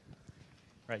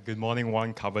Right, good morning,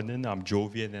 One Covenant. I'm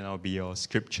Jovian and I'll be your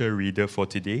scripture reader for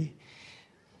today.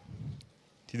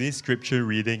 Today's scripture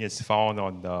reading is found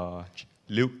on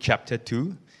Luke chapter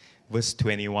 2, verse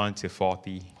 21 to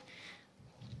 40.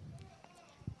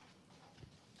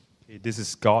 This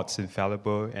is God's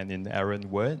infallible and inerrant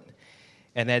word.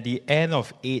 And at the end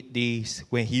of 8 days,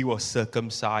 when he was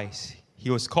circumcised, he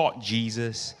was called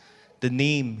Jesus, the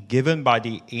name given by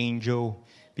the angel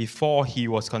before he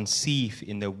was conceived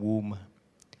in the womb.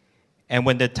 And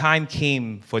when the time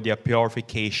came for their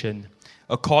purification,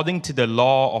 according to the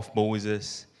law of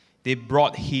Moses, they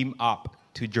brought him up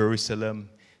to Jerusalem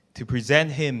to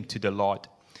present him to the Lord,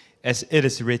 as it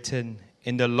is written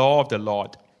in the law of the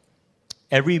Lord,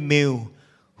 every male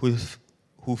who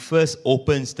first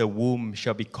opens the womb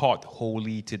shall be called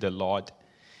holy to the Lord,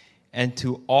 and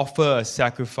to offer a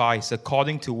sacrifice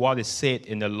according to what is said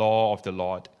in the law of the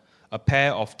Lord, a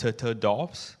pair of turtle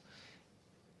doves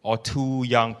or 2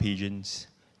 young pigeons.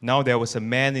 Now there was a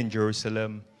man in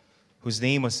Jerusalem whose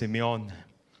name was Simeon,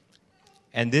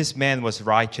 and this man was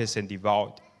righteous and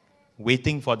devout,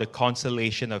 waiting for the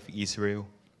consolation of Israel.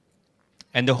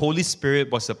 And the Holy Spirit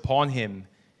was upon him,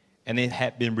 and it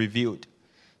had been revealed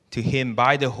to him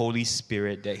by the Holy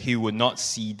Spirit that he would not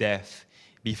see death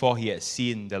before he had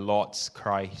seen the Lord's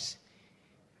Christ.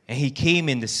 And he came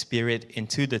in the Spirit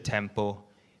into the temple,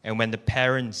 and when the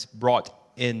parents brought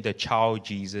in the child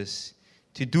Jesus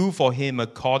to do for him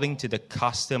according to the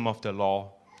custom of the law,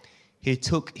 he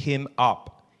took him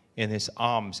up in his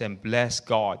arms and blessed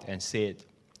God and said,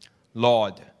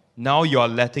 Lord, now you are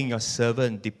letting your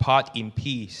servant depart in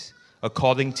peace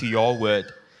according to your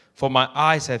word. For my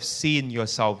eyes have seen your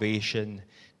salvation,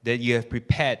 that you have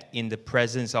prepared in the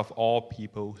presence of all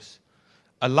peoples,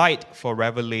 a light for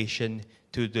revelation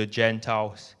to the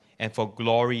Gentiles and for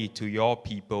glory to your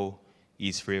people,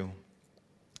 Israel.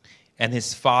 And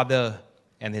his father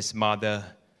and his mother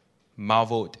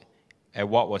marveled at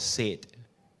what was said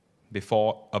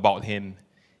before about him.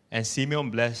 And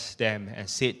Simeon blessed them and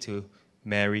said to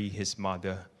Mary, his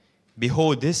mother,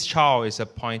 Behold, this child is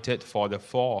appointed for the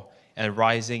fall and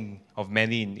rising of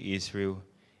many in Israel,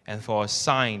 and for a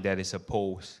sign that is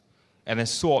opposed. And a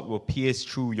sword will pierce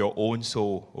through your own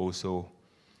soul also,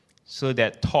 so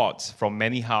that thoughts from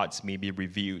many hearts may be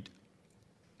revealed.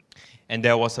 And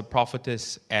there was a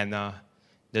prophetess, Anna,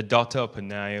 the daughter of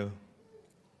Peniel,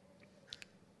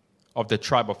 of the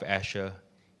tribe of Asher.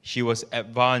 She was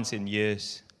advanced in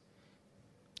years,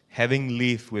 having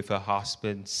lived with her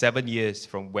husband 7 years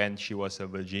from when she was a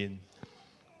virgin.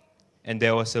 And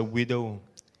there was a widow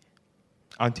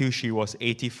until she was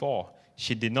 84.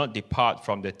 She did not depart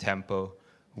from the temple,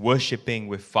 worshipping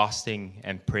with fasting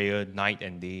and prayer night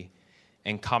and day.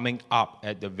 And coming up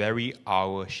at the very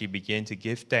hour, she began to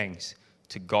give thanks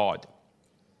to God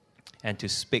and to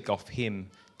speak of him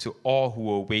to all who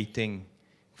were waiting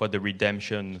for the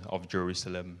redemption of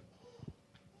Jerusalem.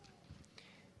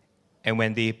 And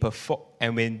when they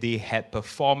had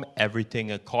performed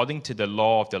everything according to the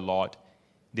law of the Lord,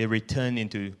 they returned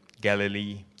into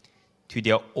Galilee, to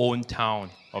their own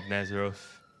town of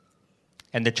Nazareth.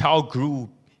 And the child grew,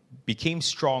 became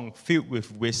strong, filled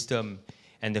with wisdom,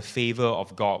 and the favor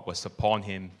of God was upon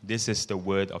him. This is the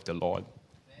word of the Lord.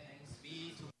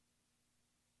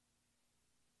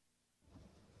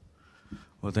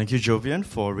 Well, thank you, Jovian,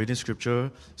 for reading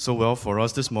scripture so well for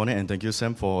us this morning, and thank you,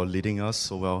 Sam, for leading us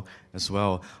so well as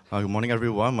well. Good morning,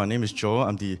 everyone. My name is Joel.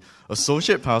 I'm the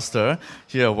associate pastor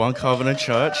here at One Covenant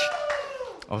Church.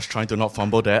 I was trying to not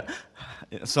fumble that.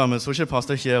 So I'm an associate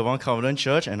pastor here at One Covenant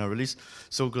Church, and I'm really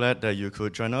so glad that you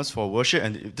could join us for worship.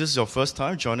 And if this is your first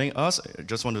time joining us, I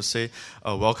just want to say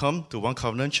welcome to One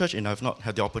Covenant Church, and I've not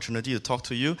had the opportunity to talk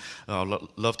to you. I'd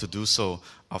love to do so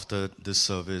after this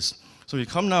service. So we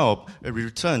come now and we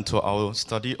return to our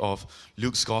study of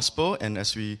Luke's Gospel, and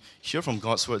as we hear from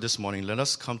God's Word this morning, let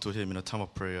us come to Him in a time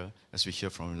of prayer as we hear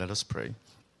from Him. Let us pray.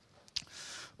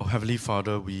 Oh, Heavenly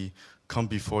Father, we come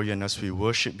before You, and as we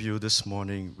worship You this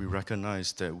morning, we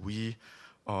recognize that we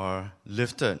are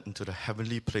lifted into the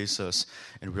heavenly places,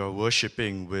 and we are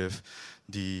worshiping with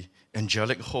the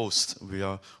angelic host. We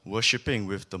are worshiping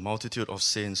with the multitude of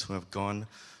saints who have gone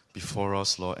before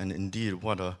us, Lord, and indeed,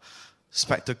 what a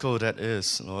spectacle that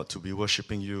is, Lord, to be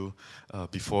worshiping You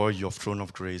before Your throne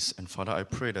of grace. And Father, I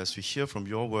pray that as we hear from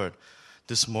Your word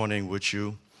this morning, would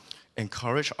You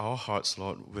encourage our hearts,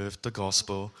 Lord, with the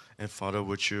gospel, and Father,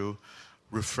 would You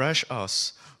refresh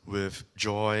us with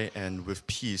joy and with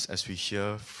peace as we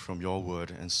hear from Your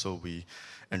word. And so we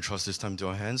entrust this time to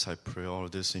Your hands. I pray all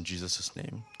of this in Jesus'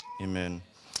 name. Amen.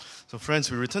 So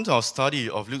friends, we return to our study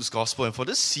of Luke's Gospel, and for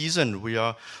this season, we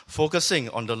are focusing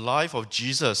on the life of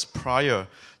Jesus prior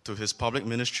to his public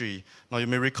ministry. Now, you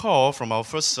may recall from our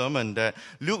first sermon that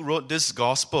Luke wrote this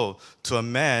gospel to a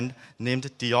man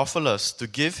named Theophilus to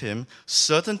give him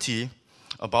certainty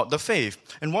about the faith.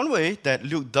 And one way that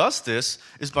Luke does this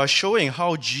is by showing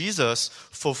how Jesus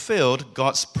fulfilled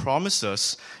God's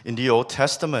promises in the Old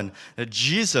Testament, that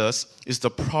Jesus is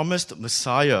the promised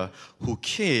Messiah who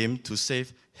came to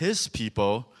save his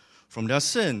people from their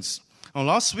sins. Now,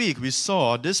 last week we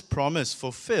saw this promise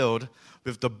fulfilled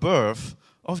with the birth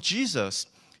of Jesus.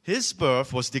 His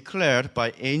birth was declared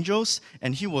by angels,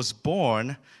 and he was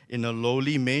born in a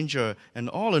lowly manger. And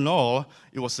all in all,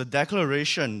 it was a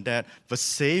declaration that the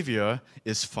Savior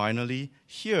is finally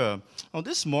here. Now,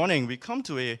 this morning, we come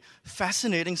to a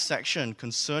fascinating section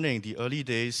concerning the early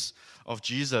days of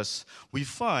Jesus. We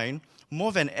find,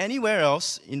 more than anywhere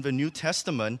else in the New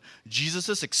Testament,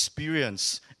 Jesus'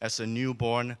 experience as a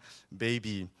newborn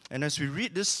baby. And as we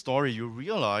read this story, you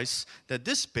realize that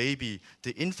this baby,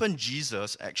 the infant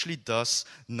Jesus, actually does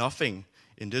nothing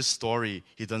in this story.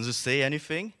 He doesn't say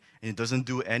anything, and he doesn't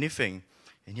do anything.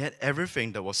 And yet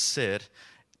everything that was said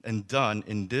and done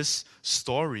in this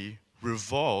story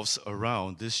revolves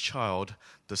around this child,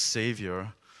 the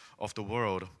Savior of the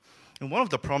world. And one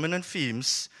of the prominent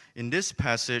themes in this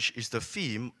passage is the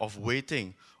theme of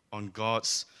waiting on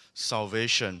God's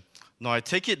salvation. Now, I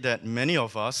take it that many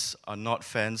of us are not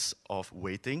fans of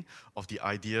waiting, of the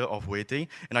idea of waiting.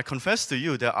 And I confess to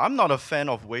you that I'm not a fan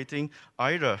of waiting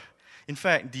either. In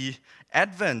fact, the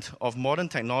advent of modern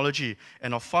technology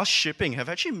and of fast shipping have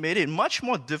actually made it much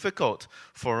more difficult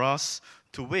for us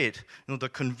to wait. The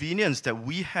convenience that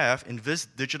we have in this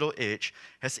digital age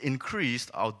has increased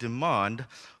our demand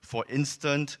for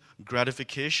instant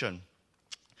gratification.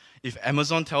 If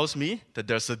Amazon tells me that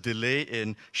there's a delay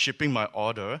in shipping my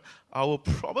order, I will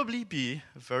probably be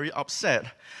very upset.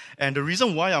 And the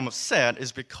reason why I'm upset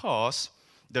is because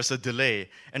there's a delay.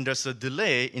 And there's a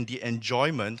delay in the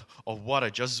enjoyment of what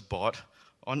I just bought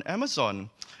on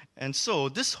Amazon. And so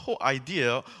this whole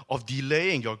idea of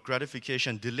delaying your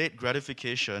gratification, delayed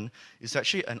gratification, is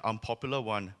actually an unpopular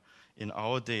one in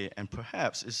our day. And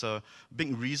perhaps it's a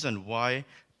big reason why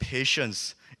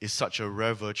patience is such a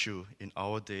rare virtue in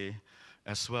our day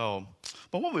as well.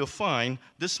 But what we'll find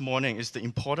this morning is the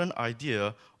important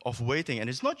idea of waiting. And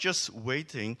it's not just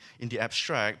waiting in the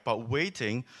abstract, but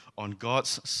waiting on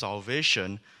God's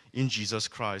salvation in Jesus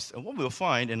Christ. And what we'll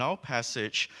find in our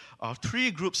passage are three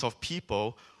groups of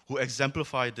people who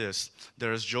exemplify this.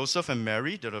 There is Joseph and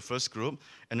Mary, they're the first group,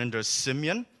 and then there's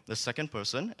Simeon, the second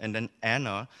person, and then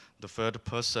Anna, the third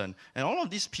person. And all of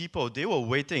these people, they were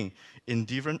waiting in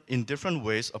different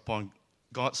ways upon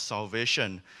God's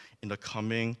salvation in the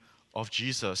coming of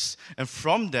Jesus. And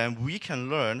from them, we can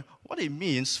learn what it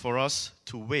means for us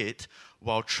to wait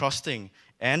while trusting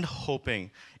and hoping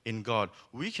in God.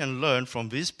 We can learn from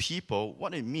these people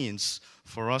what it means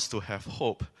for us to have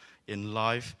hope in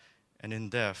life and in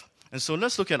death. And so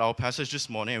let's look at our passage this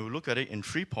morning, and we'll look at it in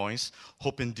 3 points: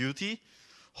 hope in duty,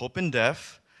 hope in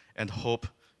death, and hope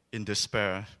in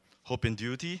despair. Hope in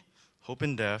duty, hope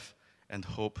in death, and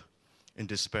hope in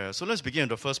despair. So let's begin with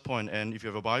the first point, and if you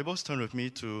have a Bible, turn with me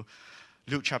to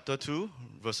Luke chapter 2,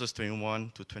 verses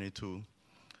 21 to 22.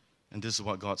 And this is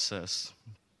what God says.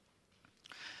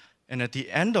 And at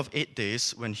the end of 8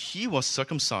 days, when he was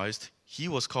circumcised, he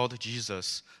was called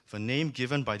Jesus, the name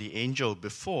given by the angel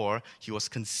before he was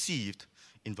conceived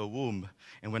in the womb.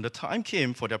 And when the time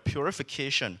came for their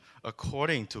purification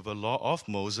according to the law of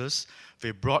Moses,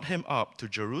 they brought him up to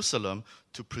Jerusalem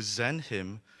to present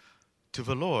him to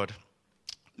the Lord.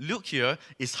 Luke here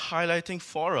is highlighting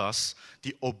for us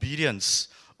the obedience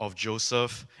of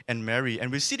Joseph and Mary.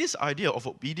 And we see this idea of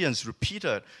obedience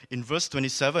repeated in verse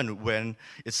 27 when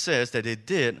it says that they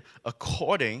did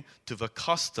according to the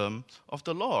custom of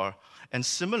the law. And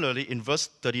similarly, in verse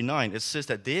 39, it says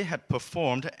that they had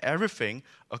performed everything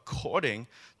according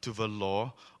to the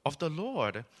law of the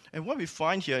Lord. And what we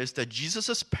find here is that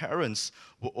Jesus' parents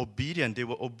were obedient. They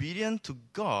were obedient to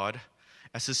God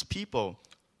as his people.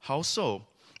 How so?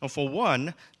 Now, for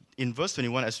one, in verse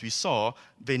 21, as we saw,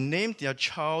 they named their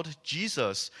child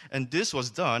Jesus, and this was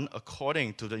done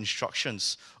according to the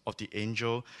instructions of the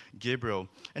angel Gabriel.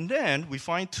 And then we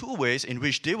find 2 ways in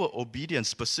which they were obedient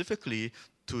specifically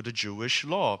to the Jewish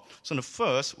law. So the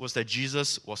first was that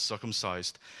Jesus was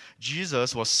circumcised.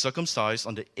 Jesus was circumcised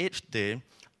on the 8th day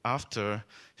after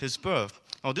his birth.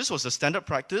 Now, this was the standard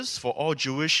practice for all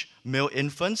Jewish male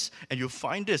infants, and you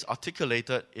find this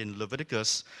articulated in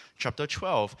Leviticus chapter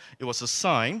 12. It was a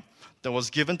sign that was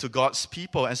given to God's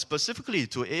people, and specifically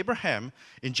to Abraham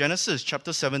in Genesis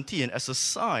chapter 17 as a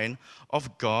sign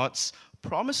of God's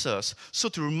promises. So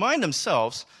to remind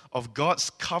themselves of God's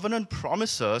covenant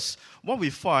promises, what we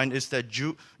find is that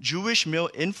Jewish male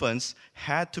infants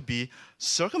had to be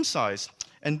circumcised.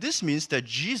 And this means that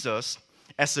Jesus,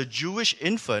 as a Jewish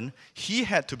infant, he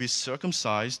had to be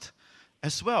circumcised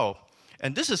as well.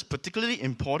 And this is particularly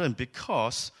important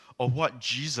because of what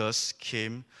Jesus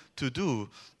came to do.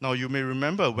 Now, you may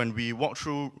remember when we walk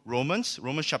through Romans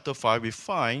chapter 5, we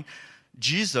find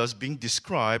Jesus being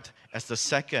described as the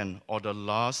second or the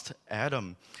last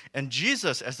Adam. And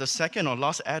Jesus, as the second or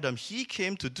last Adam, he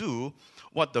came to do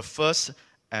what the first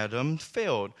Adam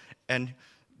failed. And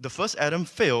the first Adam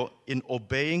failed in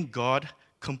obeying God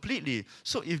completely.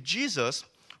 So if Jesus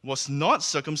was not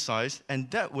circumcised, and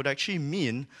that would actually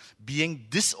mean being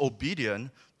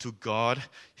disobedient to God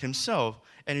himself.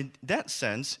 And in that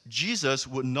sense, Jesus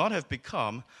would not have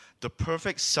become the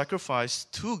perfect sacrifice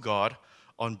to God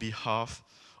on behalf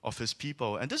of his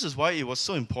people. And this is why it was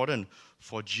so important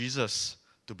for Jesus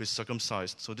to be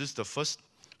circumcised. So this is the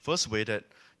first way that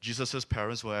Jesus'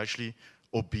 parents were actually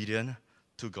obedient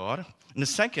to God. And the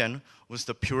second was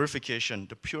the purification.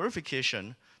 The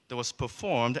purification that was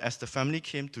performed as the family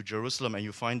came to Jerusalem. And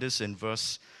you find this in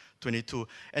verse 22.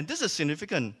 And this is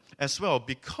significant as well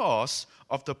because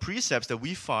of the precepts that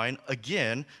we find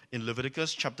again in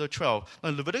Leviticus chapter 12. Now,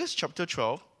 in Leviticus chapter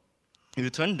 12, if you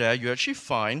turn there, you actually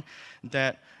find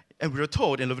that, and we are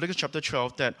told in Leviticus chapter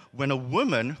 12 that when a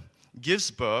woman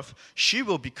gives birth, she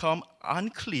will become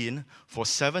unclean for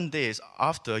 7 days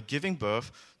after giving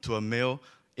birth to a male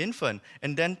infant.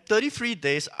 And then 33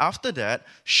 days after that,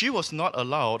 she was not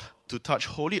allowed to touch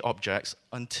holy objects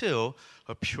until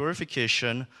her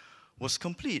purification was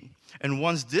complete. And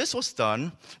once this was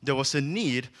done, there was a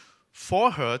need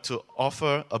for her to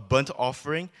offer a burnt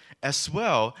offering as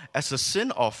well as a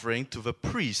sin offering to the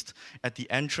priest at the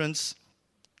entrance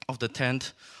of the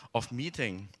tent of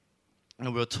meeting.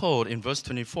 And we're told in verse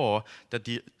 24 that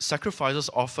the sacrifices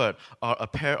offered are a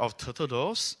pair of turtle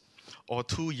doves or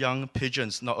 2 young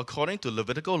pigeons. Now, according to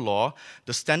Levitical law,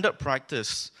 the standard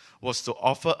practice was to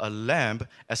offer a lamb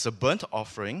as a burnt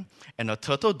offering and a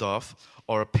turtle dove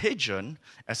or a pigeon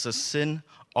as a sin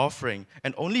offering.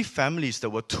 And only families that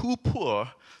were too poor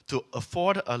to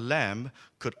afford a lamb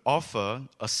could offer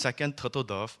a second turtle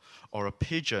dove or a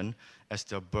pigeon as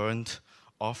their burnt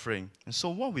offering. And so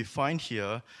what we find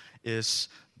here is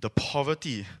the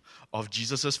poverty of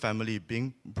Jesus' family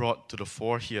being brought to the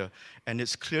fore here. And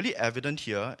it's clearly evident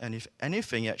here, and if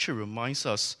anything, it actually reminds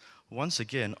us once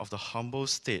again of the humble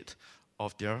state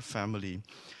of their family.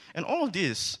 And all of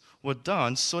this were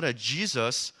done so that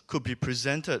Jesus could be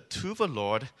presented to the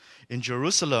Lord in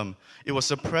Jerusalem. It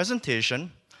was a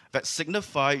presentation that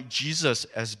signified Jesus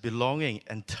as belonging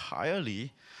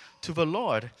entirely to the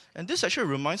Lord. And this actually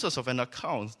reminds us of an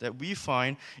account that we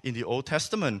find in the Old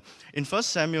Testament. In 1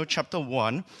 Samuel chapter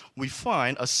 1, we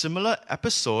find a similar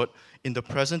episode in the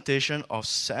presentation of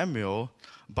Samuel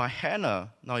by Hannah.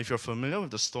 Now, if you're familiar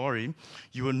with the story,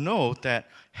 you will know that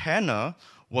Hannah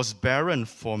was barren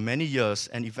for many years,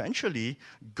 and eventually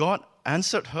God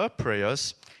answered her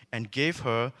prayers and gave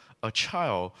her a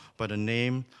child by the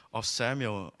name of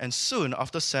Samuel. And soon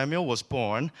after Samuel was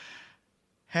born,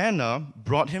 Hannah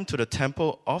brought him to the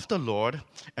temple of the Lord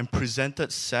and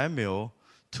presented Samuel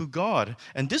to God.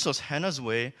 And this was Hannah's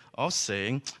way of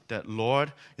saying that,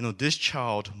 Lord, this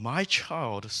child, my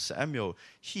child, Samuel,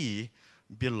 he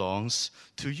belongs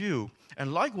to you.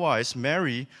 And likewise,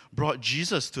 Mary brought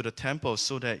Jesus to the temple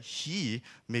so that he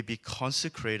may be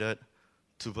consecrated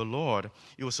to the Lord.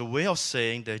 It was a way of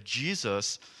saying that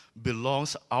Jesus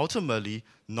belongs ultimately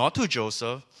not to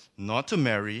Joseph, not to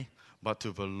Mary, but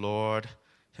to the Lord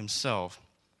himself.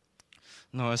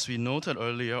 Now, as we noted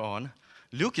earlier on,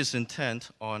 Luke is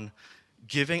intent on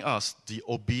giving us the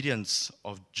obedience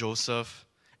of Joseph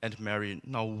and Mary.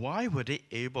 Now, why were they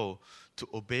able to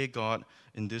obey God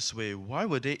in this way? Why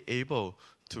were they able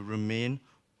to remain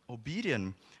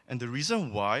obedient? And the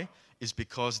reason why is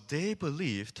because they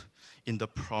believed in the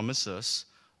promises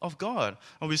of God.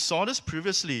 And we saw this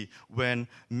previously when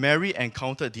Mary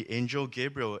encountered the angel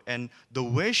Gabriel, and the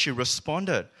way she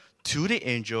responded to the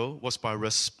angel was by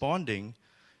responding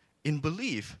in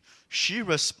belief. She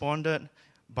responded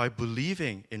by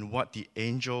believing in what the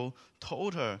angel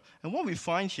told her. And what we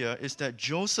find here is that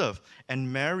Joseph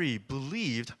and Mary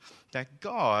believed that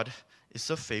God is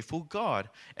a faithful God,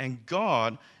 and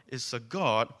God is a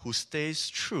God who stays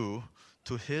true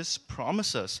to his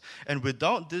promises. And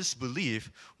without this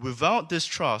belief, without this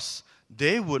trust,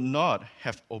 they would not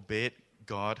have obeyed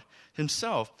God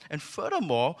himself. And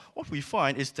furthermore, what we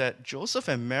find is that Joseph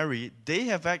and Mary, they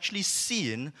have actually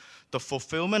seen the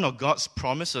fulfillment of God's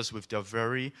promises with their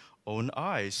very own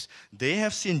eyes. They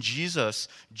have seen Jesus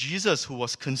who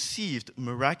was conceived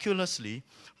miraculously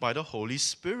by the Holy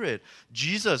Spirit,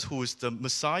 Jesus who is the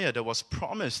Messiah that was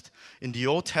promised in the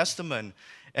Old Testament,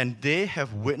 and they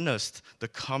have witnessed the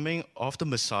coming of the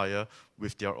Messiah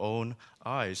with their own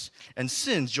eyes. And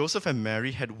since Joseph and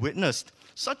Mary had witnessed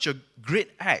such a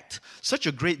great act, such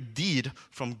a great deed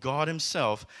from God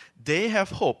Himself, they have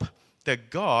hope that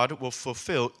God will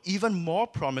fulfill even more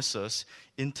promises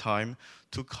in time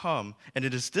to come. And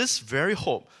it is this very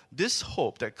hope,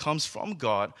 that comes from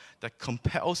God, that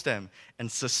compels them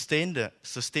and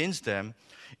sustains them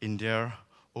in their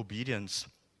obedience.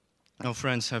 Now,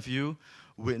 friends, have you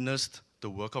witnessed the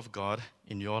work of God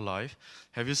in your life?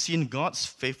 Have you seen God's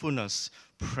faithfulness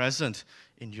present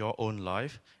in your own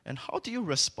life? And how do you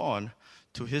respond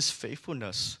to His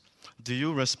faithfulness? Do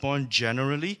you respond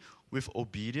generally with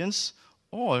obedience,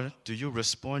 or do you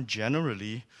respond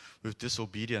generally with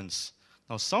disobedience?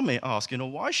 Now, some may ask,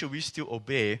 why should we still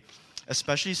obey,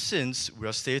 especially since we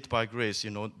are saved by grace?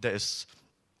 There is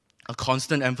a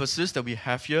constant emphasis that we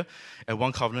have here at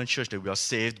One Covenant Church that we are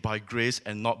saved by grace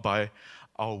and not by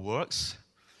our works.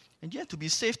 And yet, to be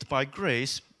saved by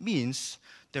grace means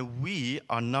that we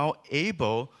are now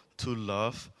able to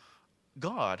love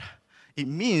God. It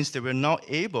means that we're now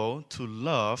able to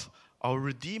love our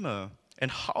Redeemer. And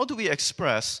how do we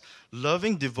express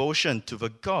loving devotion to the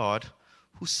God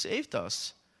who saved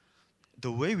us?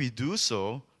 The way we do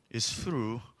so is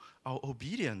through our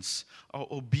obedience. Our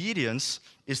obedience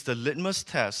is the litmus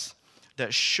test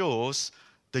that shows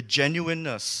the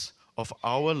genuineness of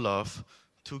our love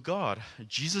to God.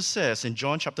 Jesus says in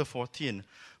John chapter 14,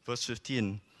 verse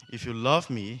 15, "If you love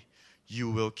me,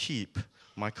 you will keep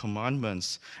my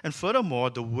commandments." And furthermore,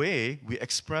 the way we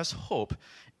express hope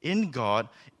in God,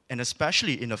 and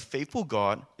especially in a faithful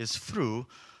God, is through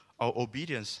our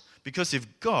obedience. Because if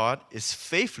God is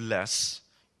faithless,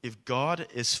 then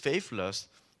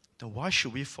why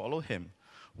should we follow Him?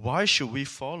 Why should we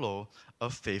follow a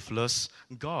faithless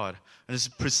God? And it's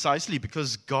precisely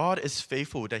because God is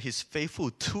faithful, that He's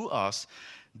faithful to us.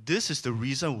 This is the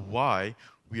reason why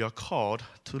we are called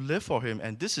to live for Him.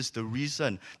 And this is the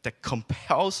reason that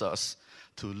compels us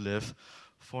to live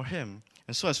for Him.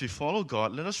 And so as we follow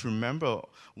God, let us remember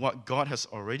what God has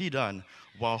already done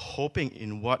while hoping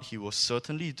in what He will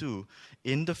certainly do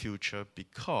in the future,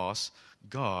 because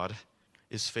God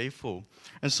is faithful.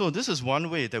 And so this is one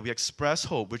way that we express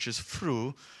hope, which is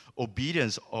through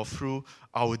obedience or through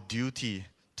our duty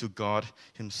to God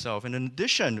Himself. And in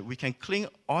addition, we can cling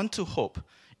on to hope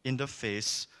in the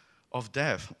face of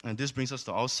death. And this brings us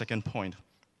to our second point.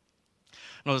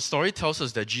 Now, the story tells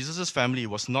us that Jesus' family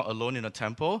was not alone in the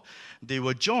temple. They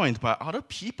were joined by other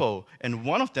people, and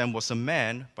one of them was a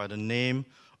man by the name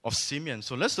of Simeon.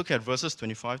 So let's look at verses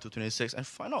 25 to 26 and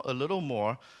find out a little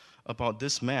more about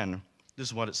this man. This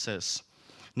is what it says.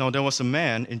 "Now there was a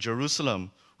man in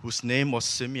Jerusalem whose name was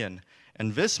Simeon,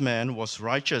 and this man was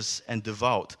righteous and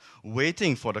devout,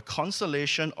 waiting for the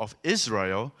consolation of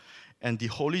Israel, and the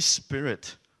Holy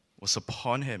Spirit was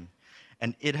upon him.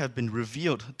 And it had been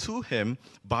revealed to him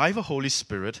by the Holy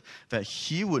Spirit that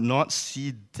he would not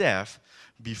see death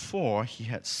before he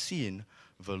had seen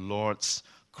the Lord's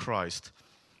Christ."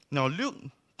 Now, Luke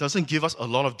doesn't give us a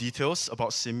lot of details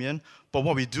about Simeon, but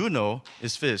what we do know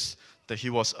is this, that he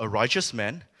was a righteous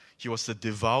man, he was a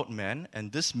devout man,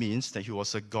 and this means that he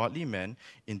was a godly man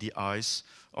in the eyes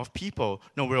of people.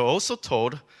 Now, we're also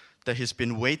told that he's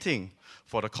been waiting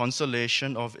for the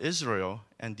consolation of Israel,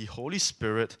 and the Holy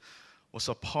Spirit was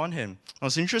upon him. Now,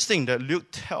 it's interesting that Luke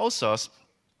tells us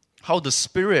how the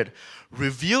Spirit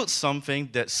revealed something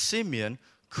that Simeon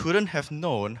couldn't have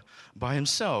known by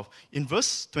himself. In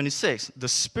verse 26, the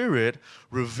Spirit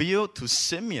revealed to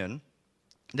Simeon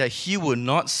that he would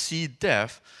not see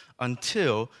death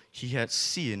until he had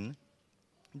seen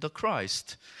the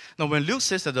Christ. Now, when Luke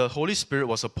says that the Holy Spirit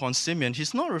was upon Simeon,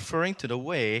 he's not referring to the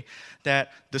way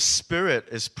that the Spirit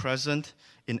is present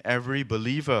in every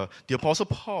believer. The Apostle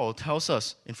Paul tells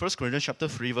us in 1 Corinthians chapter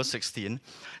 3, verse 16,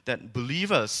 that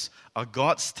believers are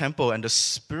God's temple and the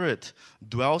Spirit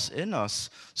dwells in us.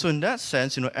 So in that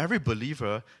sense, every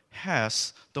believer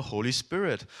has the Holy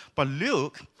Spirit. But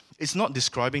Luke is not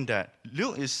describing that.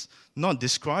 Luke is not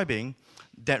describing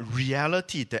that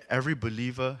reality that every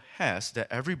believer has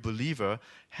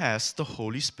the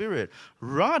Holy Spirit.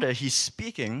 Rather, he's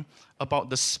speaking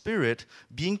about the Spirit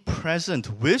being present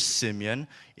with Simeon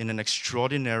in an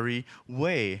extraordinary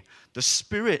way. The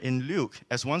Spirit in Luke,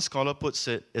 as one scholar puts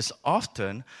it, is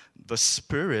often the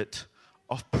Spirit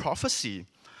of prophecy.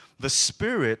 The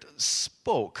Spirit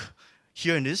spoke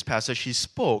here in this passage, he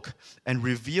spoke and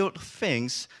revealed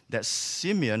things that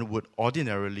Simeon would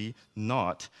ordinarily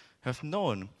not have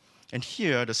known. And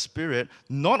here, the Spirit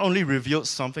not only revealed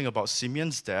something about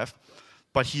Simeon's death,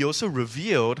 but he also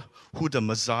revealed who the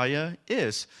Messiah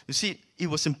is. You see, it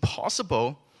was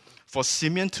impossible for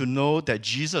Simeon to know that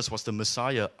Jesus was the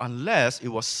Messiah unless it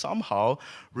was somehow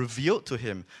revealed to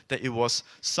him, that it was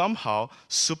somehow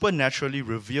supernaturally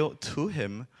revealed to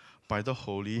him by the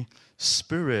Holy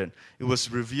Spirit. It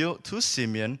was revealed to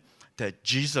Simeon that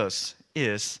Jesus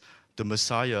is the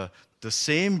Messiah, the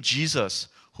same Jesus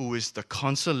who is the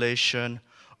consolation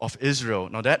of Israel.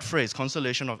 Now that phrase,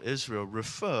 consolation of Israel,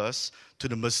 refers to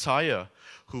the Messiah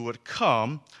who would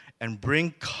come and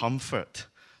bring comfort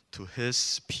to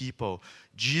his people.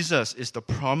 Jesus is the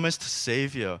promised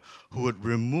Savior who would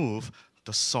remove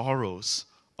the sorrows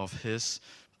of his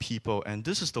people. And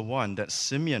this is the one that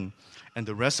Simeon and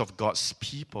the rest of God's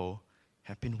people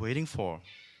have been waiting for.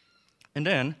 And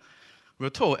then we're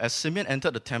told as Simeon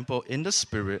entered the temple in the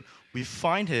Spirit, we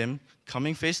find him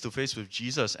coming face to face with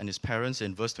Jesus and his parents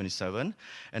in verse 27.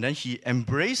 And then he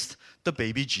embraced the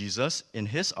baby Jesus in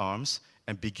his arms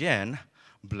and began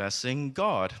blessing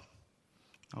God.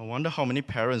 I wonder how many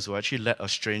parents will actually let a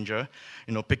stranger,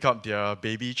 pick up their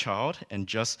baby child and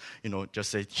just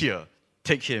say, here,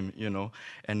 take him,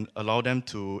 and allow them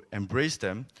to embrace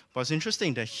them. But it's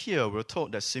interesting that here we're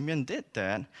told that Simeon did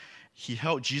that. He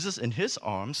held Jesus in his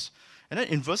arms. And then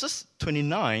in verses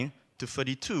 29 to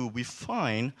 32, we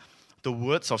find the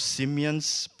words of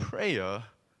Simeon's prayer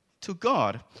to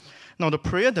God. Now, the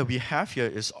prayer that we have here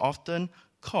is often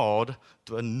called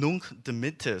the Nunc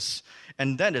Dimittis,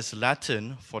 and that is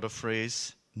Latin for the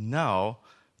phrase, now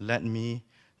let me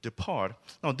depart.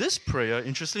 Now, this prayer,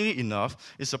 interestingly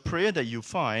enough, is a prayer that you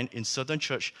find in certain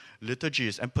church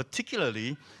liturgies, and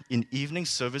particularly in evening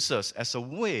services, as a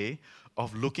way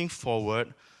of looking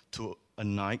forward to a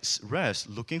night's rest,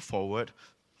 looking forward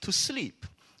to sleep.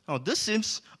 Now, this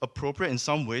seems appropriate in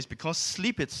some ways because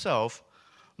sleep itself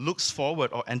looks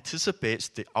forward or anticipates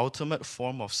the ultimate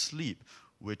form of sleep,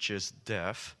 which is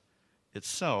death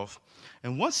itself.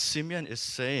 And what Simeon is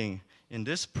saying in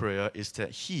this prayer is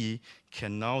that he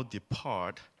can now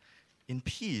depart in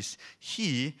peace.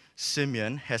 He,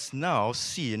 Simeon, has now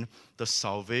seen the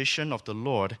salvation of the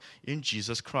Lord in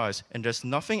Jesus Christ. And there's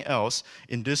nothing else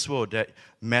in this world that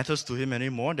matters to him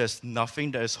anymore. There's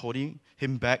nothing that is holding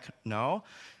him back now.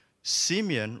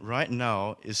 Simeon, right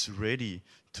now, is ready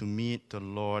to meet the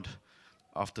Lord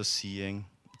after seeing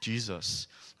Jesus.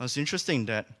 Now, it's interesting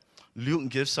that Luke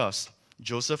gives us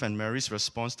Joseph and Mary's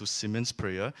response to Simeon's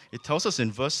prayer. It tells us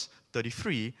in verse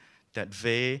 33 that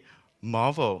they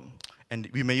marvel. And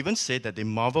we may even say that they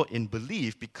marvel in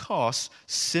belief because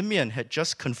Simeon had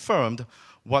just confirmed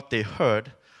what they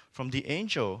heard from the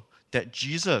angel, that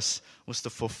Jesus was the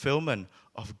fulfillment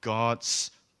of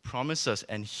God's promises,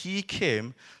 and he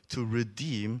came to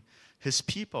redeem his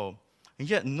people. And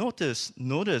yet notice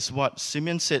what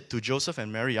Simeon said to Joseph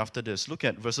and Mary after this. Look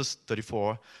at verses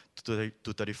 34 to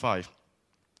 35.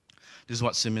 This is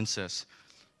what Simeon says.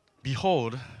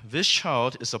 Behold, this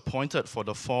child is appointed for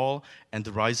the fall and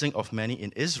the rising of many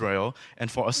in Israel,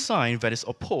 and for a sign that is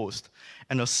opposed.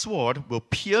 And a sword will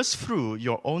pierce through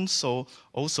your own soul,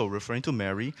 also referring to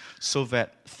Mary, so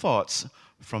that thoughts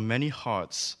from many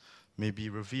hearts may be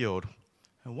revealed.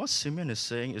 And what Simeon is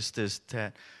saying is this,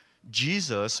 that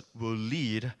Jesus will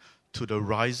lead to the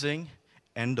rising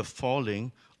and the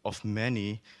falling of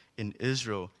many in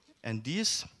Israel. And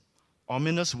these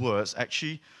ominous words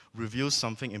actually reveal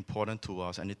something important to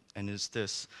us, and it's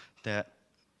this, that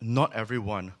not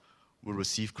everyone will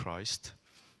receive Christ.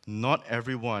 Not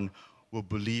everyone will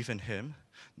believe in him.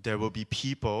 There will be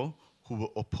people who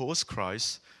will oppose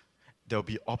Christ. There will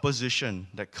be opposition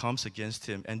that comes against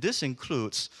him. And this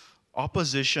includes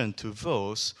opposition to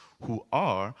those who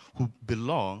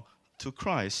belong to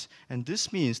Christ. And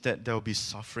this means that there will be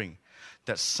suffering.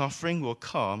 That suffering will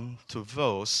come to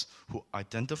those who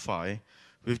identify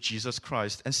with Jesus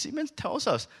Christ. And Simeon tells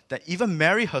us that even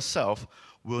Mary herself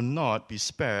will not be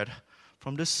spared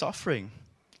from this suffering.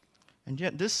 And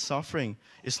yet this suffering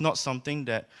is not something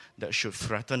that should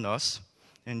threaten us.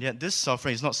 And yet this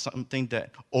suffering is not something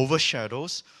that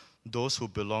overshadows those who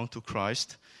belong to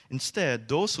Christ. Instead,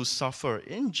 those who suffer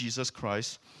in Jesus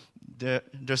Christ,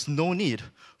 there's no need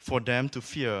for them to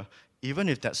fear, even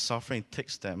if that suffering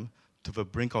takes them to the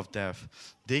brink of death.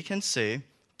 They can say,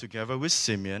 together with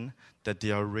Simeon, that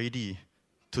they are ready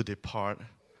to depart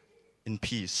in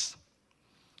peace.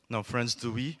 Now, friends,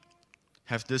 do we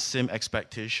have this same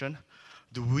expectation?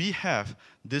 Do we have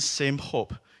this same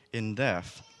hope in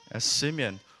death as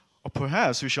Simeon? Or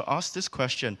perhaps we should ask this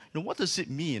question, what does it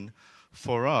mean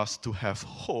for us to have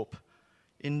hope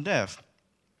in death.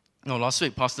 Now, last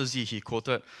week, Pastor Z, he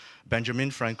quoted Benjamin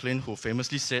Franklin, who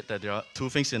famously said that there are two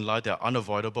things in life that are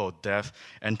unavoidable, death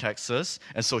and taxes.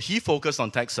 And so he focused on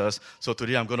taxes, so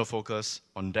today I'm going to focus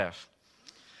on death.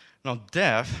 Now,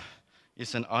 death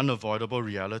is an unavoidable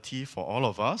reality for all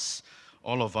of us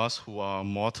who are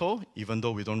mortal, even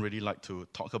though we don't really like to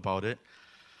talk about it.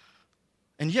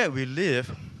 And yet we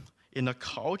live in a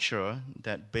culture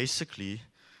that basically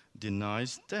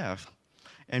denies death.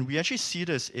 And we actually see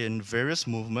this in various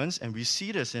movements, and we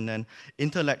see this in an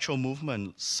intellectual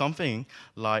movement, something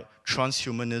like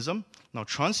transhumanism. Now,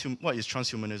 what is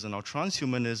transhumanism? Now,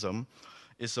 transhumanism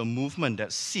is a movement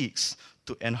that seeks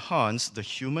to enhance the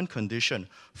human condition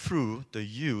through the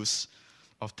use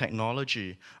of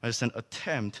technology. It's an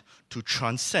attempt to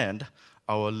transcend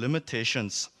our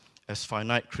limitations as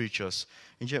finite creatures.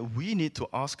 And yet we need to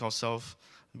ask ourselves,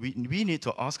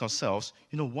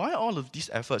 why all of these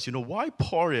efforts? Why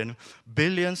pour in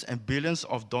billions and billions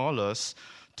of dollars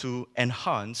to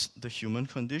enhance the human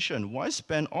condition? Why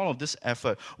spend all of this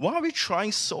effort? Why are we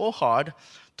trying so hard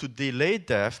to delay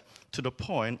death to the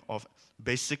point of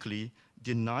basically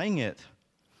denying it?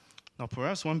 Now,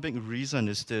 perhaps one big reason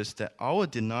is this, that our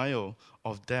denial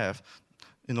of death,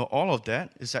 all of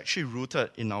that is actually rooted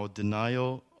in our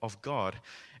denial of God.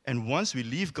 And once we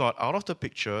leave God out of the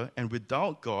picture, and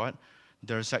without God,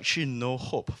 there's actually no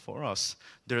hope for us.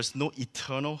 There's no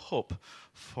eternal hope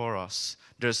for us.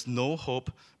 There's no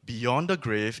hope beyond the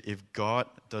grave if God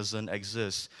doesn't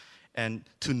exist. And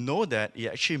to know that, it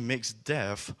actually makes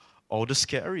death all the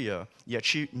scarier. It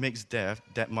actually makes death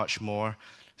that much more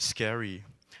scary.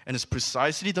 And it's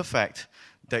precisely the fact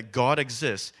that God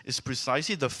exists, it's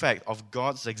precisely the fact of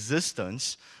God's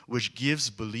existence which gives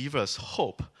believers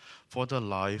hope for the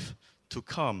life to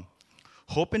come.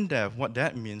 Hope in death, what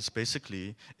that means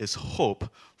basically is hope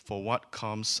for what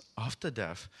comes after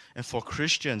death. And for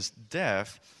Christians,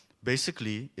 death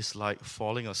basically is like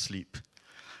falling asleep.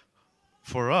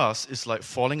 For us, it's like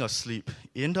falling asleep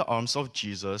in the arms of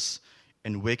Jesus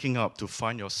and waking up to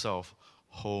find yourself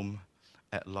home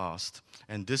at last.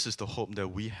 And this is the hope that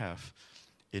we have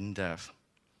in death.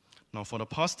 Now, for the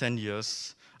past 10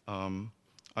 years,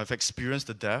 I've experienced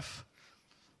the death.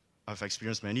 I've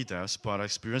experienced many deaths, but I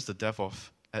experienced the death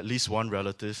of at least one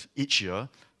relative each year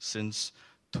since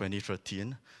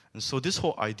 2013. And so this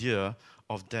whole idea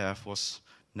of death was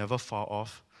never far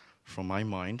off from my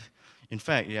mind. In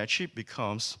fact, it actually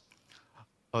becomes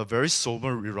a very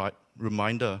sober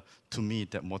reminder to me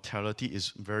that mortality is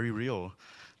very real,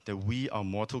 that we are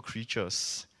mortal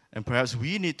creatures. And perhaps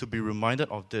we need to be reminded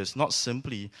of this, not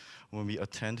simply when we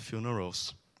attend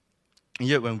funerals. And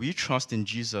yet, when we trust in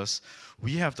Jesus,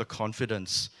 we have the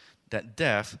confidence that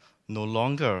death no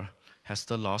longer has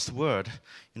the last word.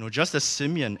 Just as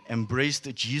Simeon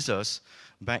embraced Jesus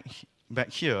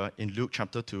back here in Luke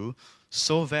chapter 2,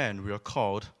 so then we are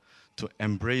called to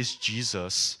embrace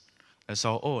Jesus as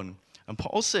our own. And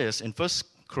Paul says in 1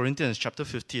 Corinthians chapter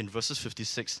 15, verses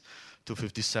 56 to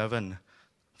 57,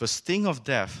 the sting of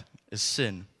death is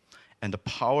sin, and the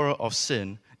power of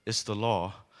sin is the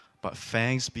law. But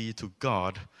thanks be to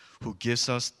God who gives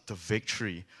us the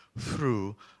victory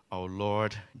through our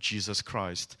Lord Jesus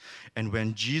Christ. And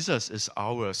when Jesus is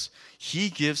ours,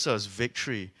 he gives us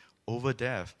victory over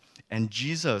death. And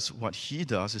Jesus, what he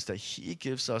does is that he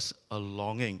gives us a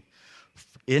longing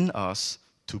in us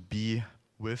to be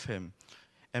with him.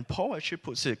 And Paul actually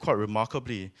puts it quite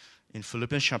remarkably in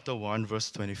Philippians chapter 1,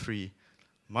 verse 23.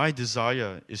 My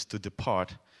desire is to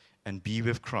depart and be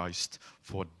with Christ,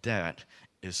 for that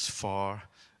is far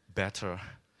better.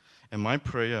 And my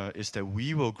prayer is that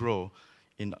we will grow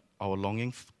in our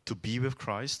longing to be with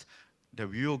Christ, that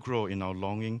we will grow in our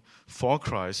longing for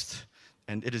Christ,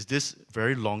 and it is this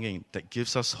very longing that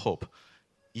gives us hope,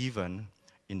 even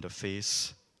in the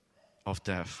face of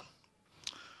death.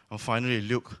 And finally,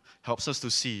 Luke helps us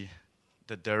to see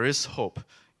that there is hope,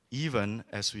 even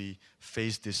as we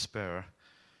face despair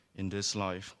in this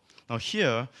life. Now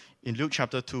here, in Luke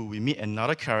chapter 2, we meet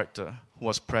another character who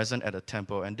was present at the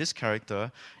temple, and this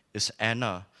character is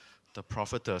Anna, the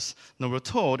prophetess. Now we're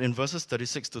told in verses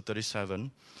 36 to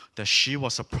 37 that she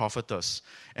was a prophetess,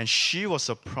 and she was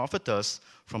a prophetess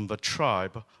from the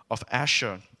tribe of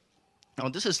Asher. Now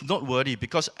this is noteworthy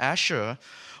because Asher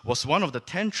was one of the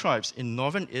 10 tribes in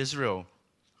northern Israel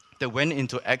that went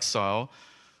into exile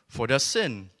for their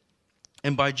sin.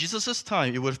 And by Jesus'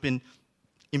 time, it would have been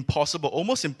impossible,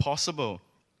 almost impossible,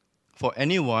 for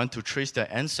anyone to trace their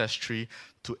ancestry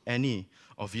to any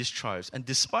of these tribes. And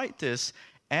despite this,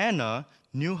 Anna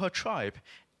knew her tribe,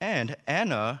 and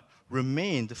Anna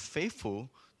remained faithful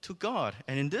to God.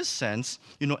 And in this sense,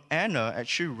 Anna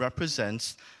actually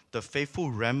represents the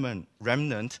faithful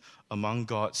remnant among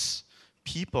God's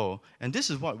people. And this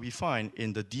is what we find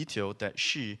in the detail that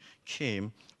she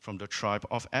came from the tribe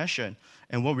of Asher.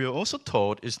 And what we are also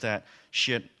told is that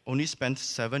she had only spent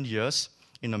 7 years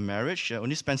in a marriage. She had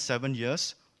only spent 7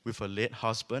 years with her late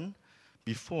husband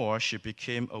before she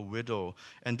became a widow.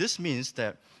 And this means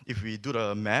that if we do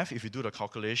the math, if we do the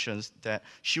calculations, that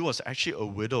she was actually a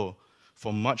widow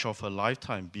for much of her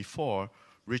lifetime before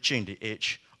reaching the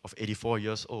age of 84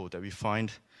 years old that we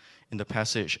find in the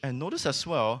passage. And notice as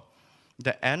well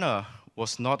that Anna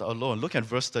was not alone. Look at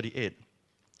verse 38.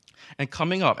 And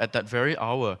coming up at that very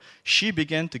hour, she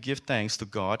began to give thanks to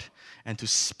God and to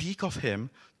speak of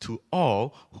him to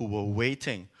all who were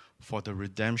waiting for the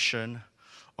redemption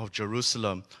of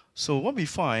Jerusalem. So what we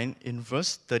find in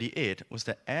verse 38 was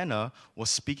that Anna was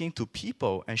speaking to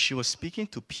people, and she was speaking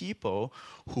to people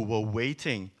who were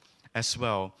waiting as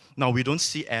well. Now, we don't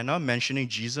see Anna mentioning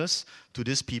Jesus to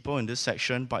these people in this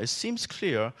section, but it seems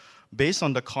clear, based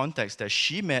on the context, that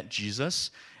she met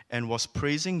Jesus and was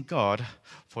praising God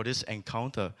for this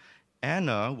encounter.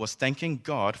 Anna was thanking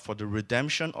God for the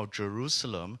redemption of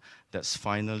Jerusalem that's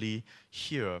finally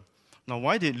here. Now,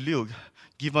 why did Luke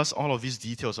give us all of these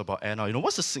details about Anna?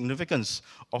 What's the significance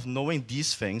of knowing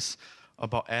these things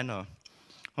about Anna?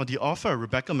 Now, the author,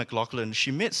 Rebecca McLaughlin, she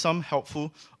made some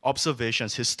helpful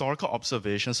observations, historical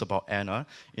observations about Anna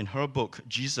in her book,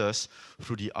 Jesus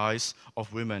Through the Eyes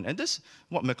of Women. And this is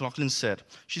what McLaughlin said.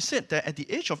 She said that at the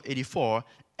age of 84,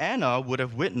 Anna would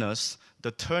have witnessed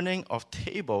the turning of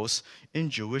tables in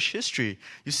Jewish history.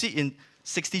 You see, in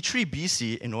 63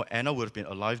 BC, Anna would have been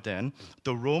alive then.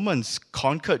 The Romans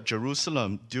conquered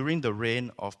Jerusalem during the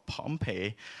reign of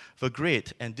Pompey the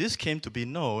Great, and this came to be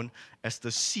known as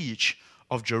the Siege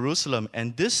of Jerusalem,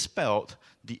 and this spelled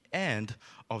the end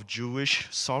of Jewish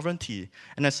sovereignty.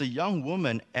 And as a young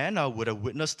woman, Anna would have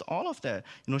witnessed all of that.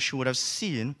 She would have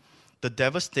seen the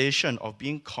devastation of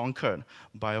being conquered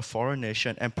by a foreign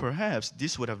nation, and perhaps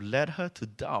this would have led her to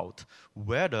doubt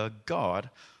whether God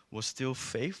was still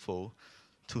faithful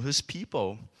to his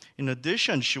people. In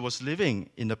addition, she was living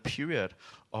in a period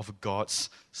of God's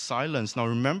silence. Now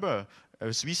remember,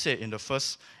 as we said in the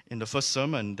first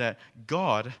sermon, that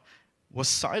God was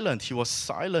silent. He was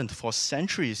silent for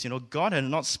centuries. God had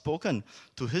not spoken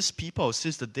to his people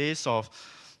since the days of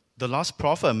the last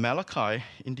prophet Malachi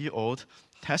in the Old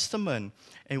Testament.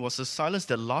 And it was a silence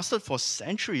that lasted for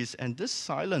centuries, and this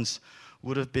silence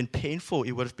would have been painful.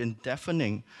 It would have been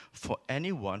deafening for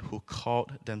anyone who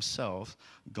called themselves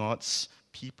God's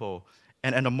people.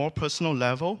 And at a more personal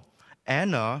level,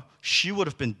 Anna, she would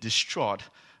have been distraught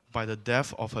by the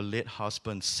death of her late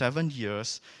husband 7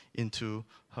 years into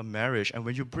her marriage. And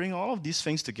when you bring all of these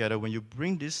things together, when you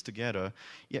bring this together,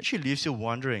 it actually leaves you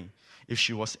wondering if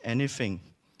she was anything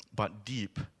but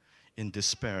deep in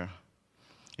despair.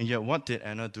 And yet, what did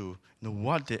Anna do?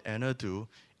 What did Anna do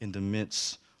in the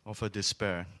midst of her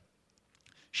despair?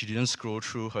 She didn't scroll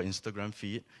through her Instagram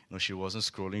feed. She wasn't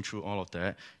scrolling through all of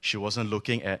that. She wasn't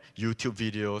looking at YouTube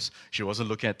videos. She wasn't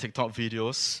looking at TikTok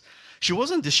videos. She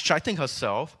wasn't distracting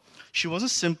herself. She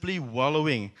wasn't simply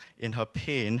wallowing in her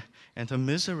pain and her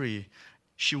misery.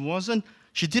 She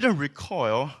didn't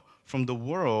recoil from the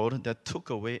world that took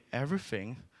away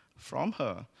everything from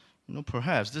her.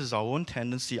 Perhaps this is our own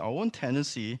tendency. Our own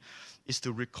tendency is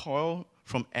to recoil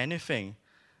from anything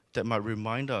that might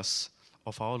remind us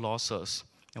of our losses.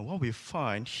 And what we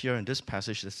find here in this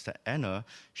passage is that Anna,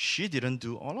 she didn't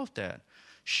do all of that.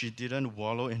 She didn't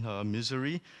wallow in her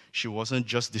misery. She wasn't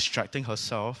just distracting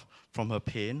herself from her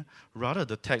pain. Rather,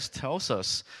 the text tells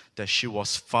us that she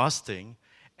was fasting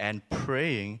and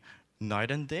praying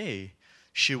night and day.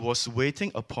 She was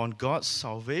waiting upon God's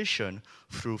salvation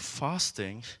through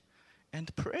fasting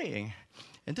and praying.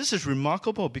 And this is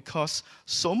remarkable because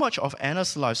so much of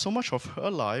Anna's life, so much of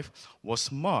her life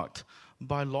was marked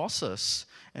by losses.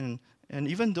 And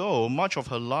even though much of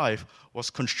her life was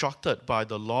constructed by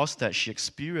the loss that she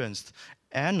experienced,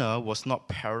 Anna was not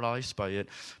paralyzed by it.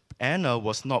 Anna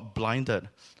was not blinded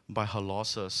by her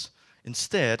losses.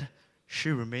 Instead, she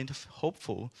remained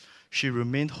hopeful. She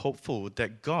remained hopeful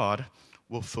that God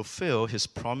will fulfill his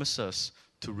promises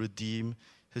to redeem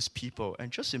his people.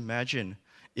 And just imagine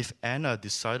if Anna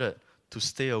decided to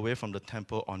stay away from the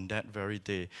temple on that very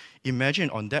day. Imagine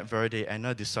on that very day,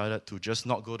 Anna decided to just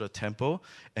not go to the temple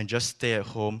and just stay at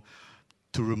home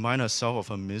to remind herself of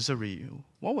her misery.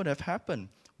 What would have happened?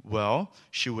 Well,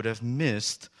 she would have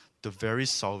missed the very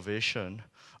salvation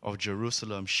of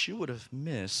Jerusalem. She would have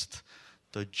missed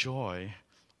the joy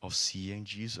of seeing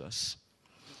Jesus.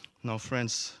 Now,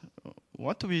 friends,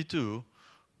 what do we do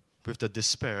with the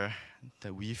despair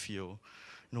that we feel?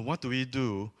 What do we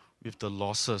do with the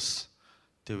losses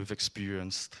that we've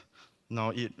experienced? Now,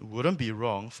 it wouldn't be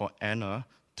wrong for Anna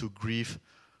to grieve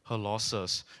her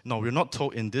losses. Now, we're not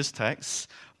told in this text,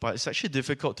 but it's actually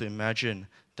difficult to imagine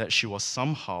that she was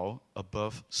somehow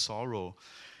above sorrow.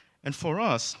 And for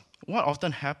us, what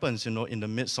often happens, in the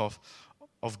midst of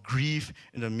grief,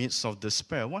 in the midst of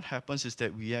despair, what happens is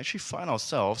that we actually find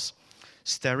ourselves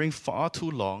staring far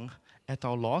too long at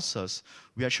our losses.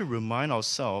 We actually remind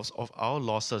ourselves of our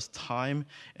losses time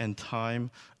and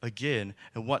time again.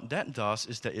 And what that does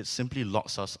is that it simply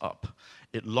locks us up.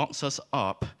 It locks us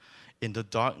up in the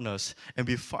darkness. And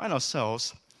we find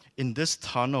ourselves in this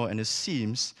tunnel, and it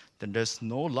seems that there's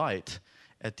no light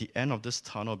at the end of this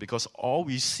tunnel because all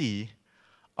we see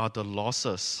are the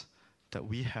losses that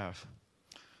we have.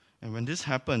 And when this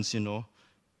happens,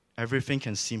 everything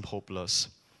can seem hopeless.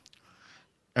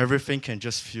 Everything can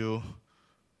just feel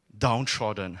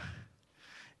downtrodden.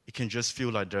 It can just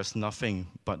feel like there's nothing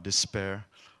but despair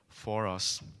for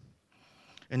us.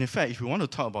 And in fact, if we want to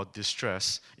talk about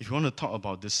distress, if we want to talk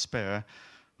about despair,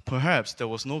 perhaps there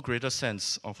was no greater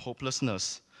sense of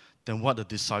hopelessness than what the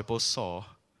disciples saw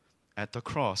at the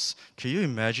cross. Can you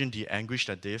imagine the anguish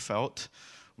that they felt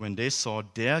when they saw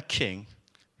their king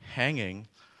hanging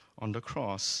on the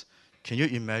cross? Can you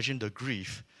imagine the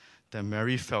grief that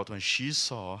Mary felt when she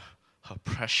saw her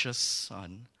precious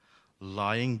son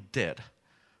lying dead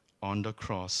on the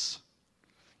cross?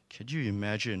 Can you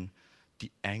imagine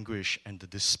the anguish and the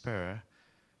despair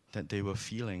that they were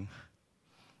feeling?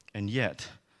 And yet,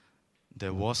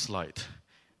 there was light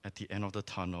at the end of the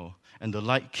tunnel. And the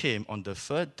light came on the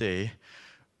third day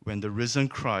when the risen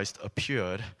Christ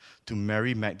appeared to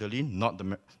Mary Magdalene, not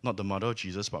the mother of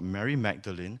Jesus, but Mary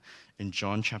Magdalene in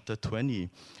John chapter 20.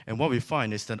 And what we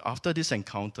find is that after this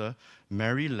encounter,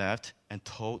 Mary left and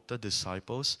told the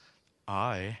disciples,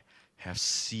 "I have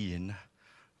seen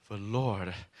the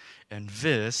Lord." And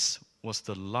this was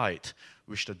the light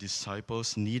which the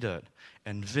disciples needed.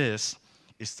 And this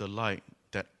is the light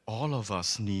that all of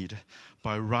us need.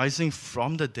 By rising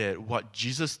from the dead, what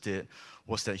Jesus did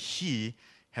was that he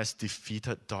has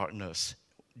defeated darkness.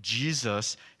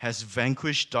 Jesus has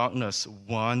vanquished darkness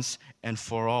once and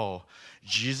for all.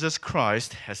 Jesus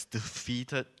Christ has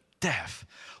defeated death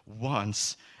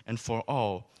once and for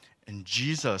all. And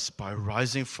Jesus, by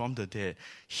rising from the dead,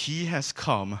 he has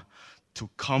come to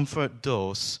comfort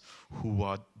those who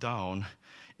are down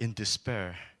in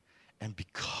despair. And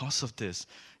because of this,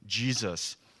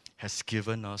 Jesus has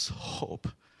given us hope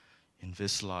in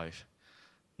this life.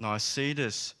 Now, I say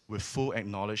this with full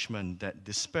acknowledgement that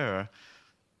despair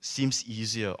seems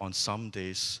easier on some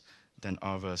days than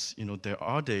others. There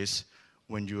are days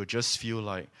when you just feel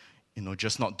like,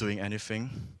 just not doing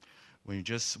anything, when you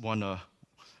just want to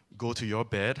go to your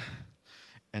bed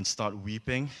and start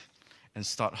weeping and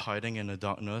start hiding in the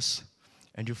darkness,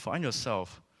 and you find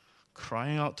yourself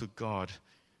crying out to God,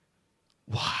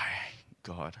 "Why,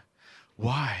 God?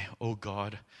 Why, oh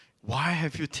God? Why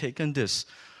have you taken this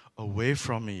away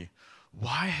from me?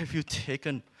 Why have you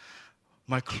taken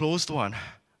my closed one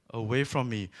away from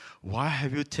me? Why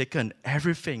have you taken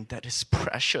everything that is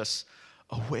precious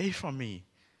away from me?"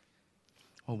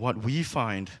 Well, what we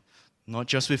find, not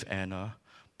just with Anna,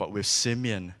 but with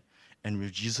Simeon and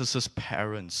with Jesus'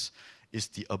 parents, is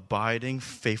the abiding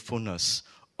faithfulness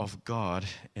of God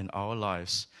in our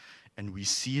lives. And we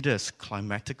see this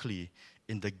climatically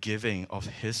in the giving of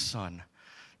his son,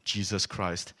 Jesus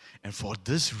Christ. And for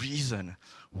this reason,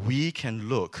 we can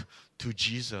look to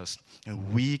Jesus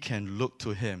and we can look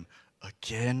to him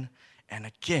again and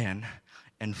again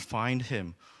and find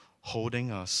him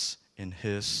holding us in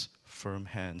his firm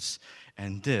hands.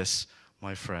 And this,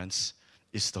 my friends,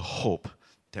 is the hope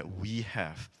that we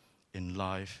have in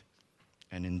life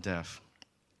and in death.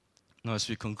 Now, as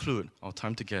we conclude our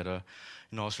time together,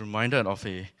 I was reminded of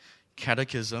a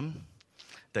catechism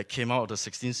that came out of the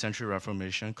 16th century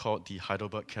Reformation called the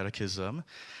Heidelberg Catechism.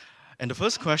 And the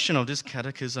first question of this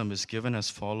catechism is given as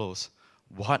follows: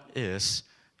 what is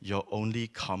your only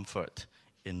comfort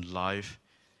in life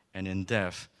and in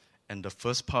death? And the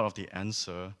first part of the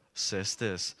answer says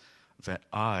this, that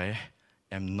I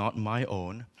am not my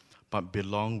own, but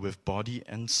belong with body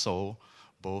and soul,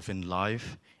 both in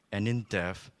life and in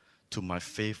death, to my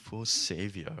faithful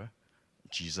Savior,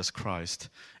 Jesus Christ.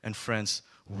 And friends,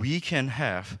 we can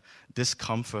have this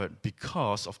comfort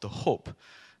because of the hope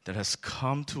that has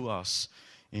come to us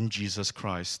in Jesus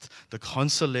Christ. The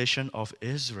consolation of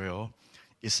Israel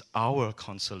is our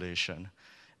consolation.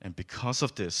 And because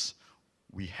of this,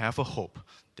 we have a hope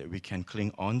that we can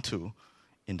cling on to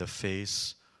in the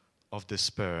face of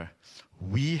despair.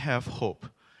 We have hope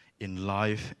in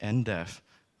life and death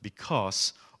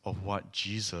because of what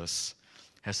Jesus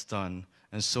has done.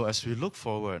 And so as we look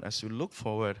forward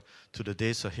to the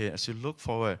days ahead, as we look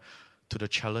forward to the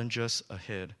challenges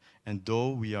ahead, and though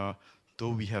we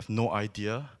have no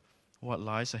idea what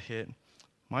lies ahead,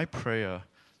 my prayer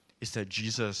is that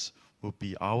Jesus will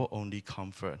be our only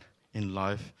comfort in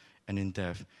life and in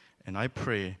death. And I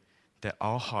pray that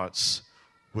our hearts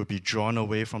will be drawn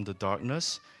away from the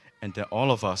darkness and that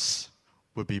all of us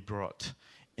will be brought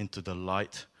into the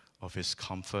light of His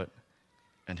comfort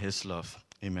and His love.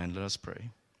 Amen. Let us pray.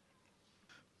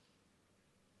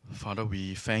 Father,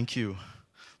 we thank You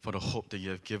for the hope that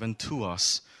You have given to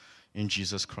us in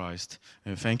Jesus Christ.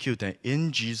 And thank You that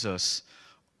in Jesus,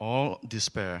 all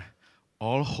despair,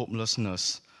 all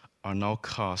hopelessness are now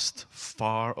cast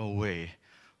far away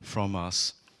from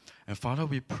us. And Father,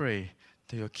 we pray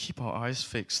that You'll keep our eyes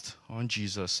fixed on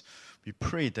Jesus. We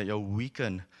pray that You'll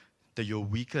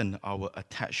weaken our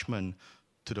attachment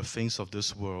to the things of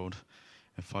this world.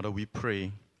 And Father, we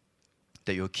pray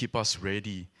that You'll keep us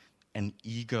ready and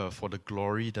eager for the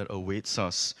glory that awaits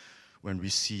us when we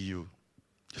see You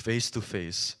face to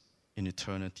face in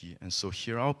eternity. And so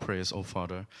hear our prayers, O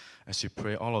Father, as we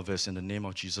pray all of this in the name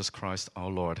of Jesus Christ our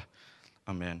Lord.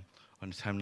 Amen. On the time